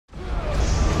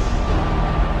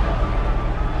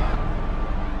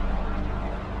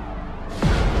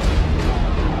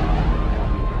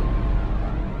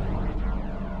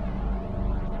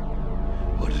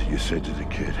said to the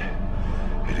kid,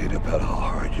 it ain't about how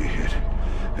hard you hit.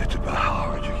 It's about how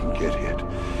hard you can get hit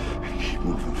and keep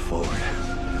moving forward.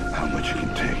 How much you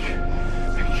can take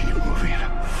and keep moving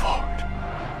forward.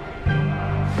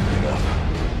 Get up.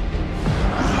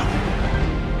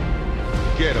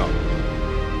 Get up.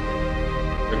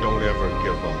 And don't ever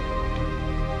give up.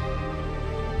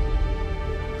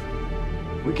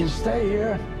 We can stay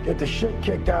here, get the shit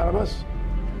kicked out of us,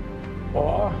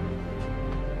 or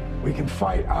we can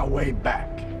fight our way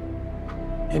back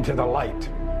into the light.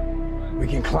 We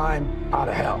can climb out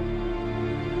of hell.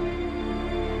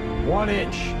 1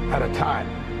 inch at a time.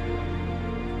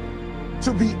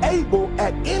 To be able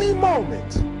at any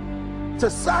moment to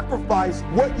sacrifice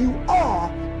what you are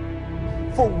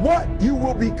for what you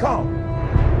will become.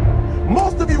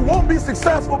 Most of you won't be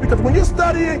successful because when you're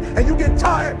studying and you get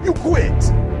tired, you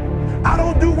quit. I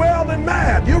don't do well in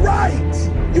math. You're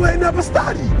right. You ain't never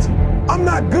studied. I'm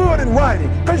not good in writing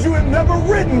because you have never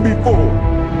written before.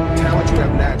 Talent you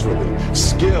have naturally.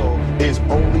 Skill is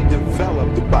only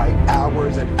developed by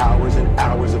hours and hours and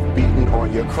hours of beating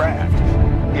on your craft.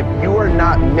 If you are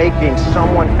not making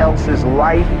someone else's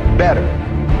life better,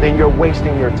 then you're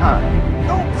wasting your time.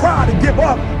 Don't cry to give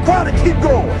up. Cry to keep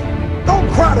going. Don't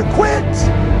cry to quit.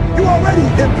 You already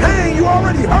in pain. You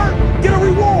already hurt. Get a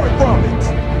reward from it.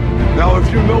 Now,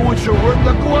 if you know what you're worth,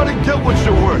 now go out and get what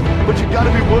you're worth. But you gotta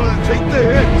be willing to take the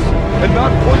hits and not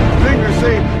point the finger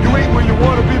saying you ain't where you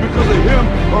want to be because of him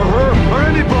or her or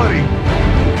anybody.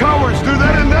 Cowards do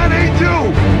that, and that ain't you.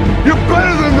 You're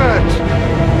better than that.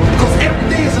 Because every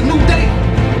day is a new day.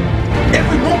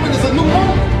 Every moment is a new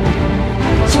moment.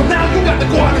 So now you got to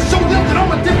go out and show them that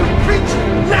I'm a different creature.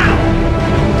 Now!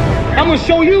 I'm gonna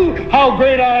show you how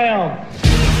great I am.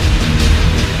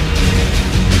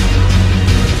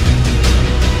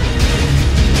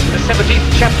 In the 17th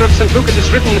chapter of St. Luke it is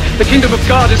written, the kingdom of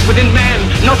God is within man,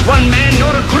 not one man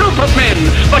nor a group of men,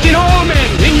 but in all men,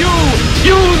 in you.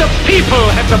 You, the people,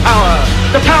 have the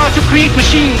power to create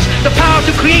machines, the power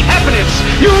to create happiness.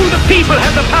 You, the people,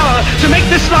 have the power to make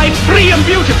this life free and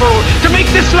beautiful, to make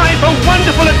this life a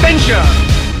wonderful adventure.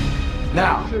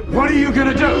 Now, what are you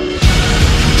gonna do?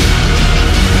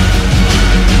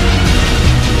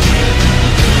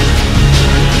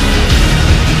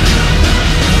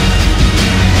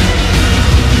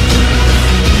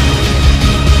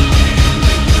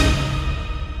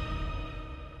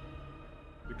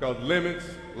 Because limits,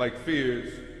 like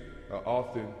fears, are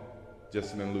often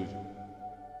just an illusion.